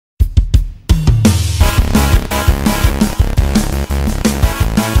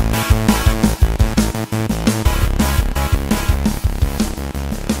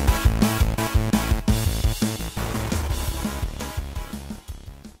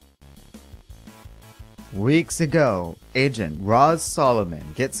Weeks ago, Agent Roz Solomon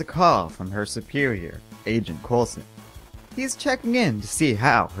gets a call from her superior, Agent Coulson. He's checking in to see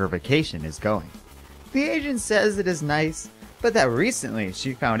how her vacation is going. The agent says it is nice, but that recently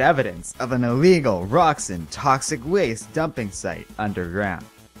she found evidence of an illegal Roxxon toxic waste dumping site underground.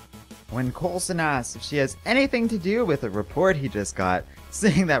 When Coulson asks if she has anything to do with a report he just got,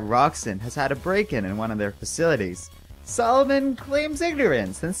 saying that Roxxon has had a break-in in one of their facilities, Solomon claims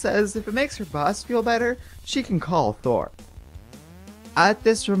ignorance and says if it makes her boss feel better, she can call Thor. At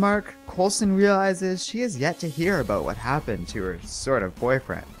this remark, Coulson realizes she has yet to hear about what happened to her sort of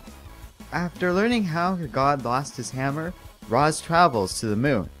boyfriend. After learning how her god lost his hammer, Roz travels to the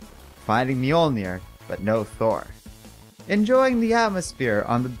moon, finding Mjolnir, but no Thor. Enjoying the atmosphere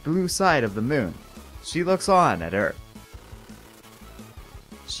on the blue side of the moon, she looks on at Earth.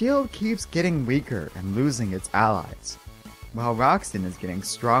 S.H.I.E.L.D. keeps getting weaker and losing its allies, while Roxxon is getting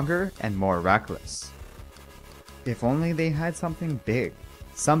stronger and more reckless. If only they had something big,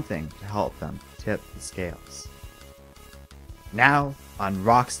 something to help them tip the scales. Now, on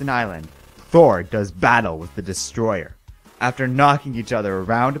Roxxon Island, Thor does battle with the Destroyer. After knocking each other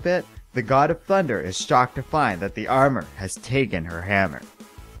around a bit, the God of Thunder is shocked to find that the armor has taken her hammer.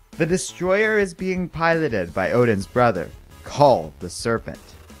 The Destroyer is being piloted by Odin's brother, called the Serpent.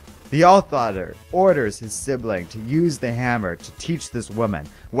 The Allfather orders his sibling to use the hammer to teach this woman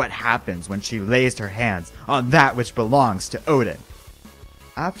what happens when she lays her hands on that which belongs to Odin.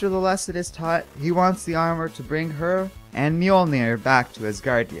 After the lesson is taught, he wants the armor to bring her and Mjolnir back to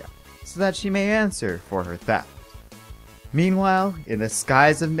Asgardia, so that she may answer for her theft. Meanwhile, in the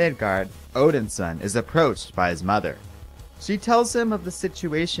skies of Midgard, Odin's son is approached by his mother. She tells him of the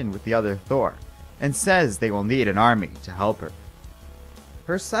situation with the other Thor, and says they will need an army to help her.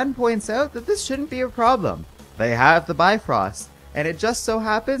 Her son points out that this shouldn't be a problem. They have the Bifrost, and it just so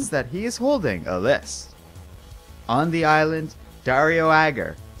happens that he is holding a list. On the island, Dario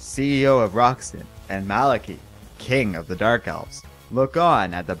Agger, CEO of Roxxon, and Maliki, king of the Dark Elves, look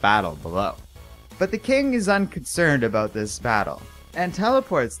on at the battle below. But the king is unconcerned about this battle, and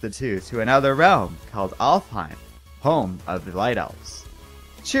teleports the two to another realm called Alfheim, home of the Light Elves.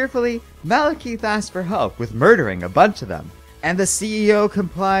 Cheerfully, Malekith asks for help with murdering a bunch of them, and the CEO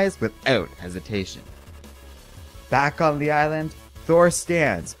complies without hesitation. Back on the island, Thor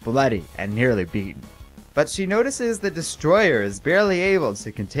stands, bloody and nearly beaten. But she notices the Destroyer is barely able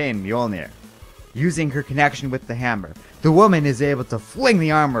to contain Mjolnir. Using her connection with the hammer, the woman is able to fling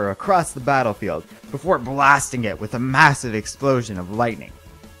the armor across the battlefield before blasting it with a massive explosion of lightning.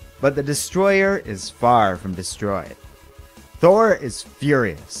 But the Destroyer is far from destroyed. Thor is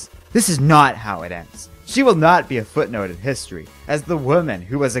furious. This is not how it ends. She will not be a footnote in history as the woman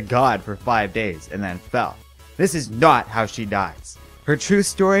who was a god for 5 days and then fell. This is not how she dies. Her true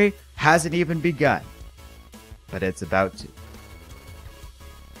story hasn't even begun, but it's about to.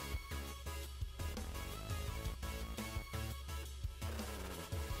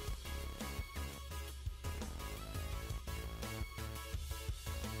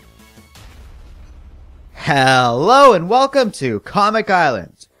 Hello and welcome to Comic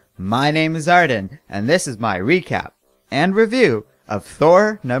Island. My name is Arden, and this is my recap and review of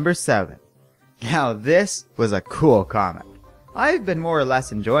Thor number 7. Now this was a cool comic. I've been more or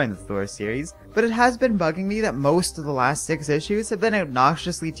less enjoying the Thor series, but it has been bugging me that most of the last 6 issues have been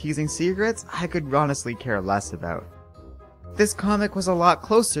obnoxiously teasing secrets I could honestly care less about. This comic was a lot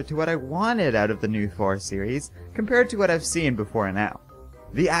closer to what I wanted out of the new Thor series compared to what I've seen before now.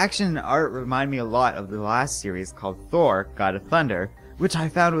 The action and art remind me a lot of the last series called Thor, God of Thunder, which I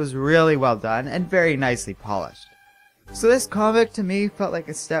found was really well done and very nicely polished. So this comic to me felt like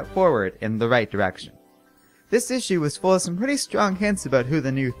a step forward in the right direction. This issue was full of some pretty strong hints about who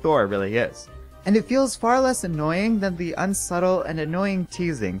the new Thor really is, and it feels far less annoying than the unsubtle and annoying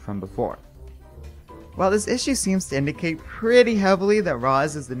teasing from before. While this issue seems to indicate pretty heavily that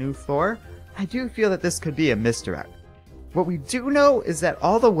Roz is the new Thor, I do feel that this could be a misdirect. What we do know is that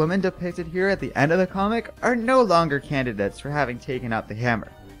all the women depicted here at the end of the comic are no longer candidates for having taken up the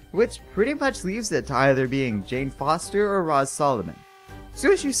hammer, which pretty much leaves it to either being Jane Foster or Roz Solomon. So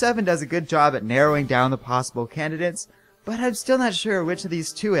issue 7 does a good job at narrowing down the possible candidates, but I'm still not sure which of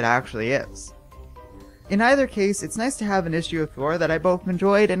these two it actually is. In either case, it's nice to have an issue of Thor that I both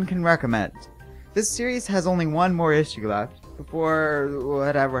enjoyed and can recommend. This series has only one more issue left before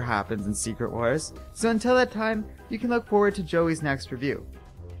whatever happens in Secret Wars, so until that time, you can look forward to Joey's next review.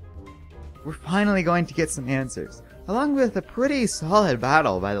 We're finally going to get some answers, along with a pretty solid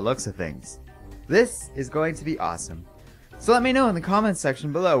battle by the looks of things. This is going to be awesome. So let me know in the comments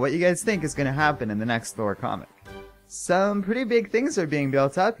section below what you guys think is going to happen in the next Thor comic. Some pretty big things are being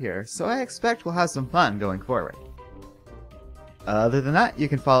built up here, so I expect we'll have some fun going forward. Other than that, you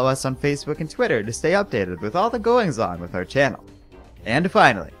can follow us on Facebook and Twitter to stay updated with all the goings-on with our channel. And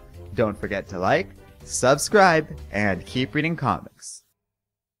finally, don't forget to like, subscribe, and keep reading comics.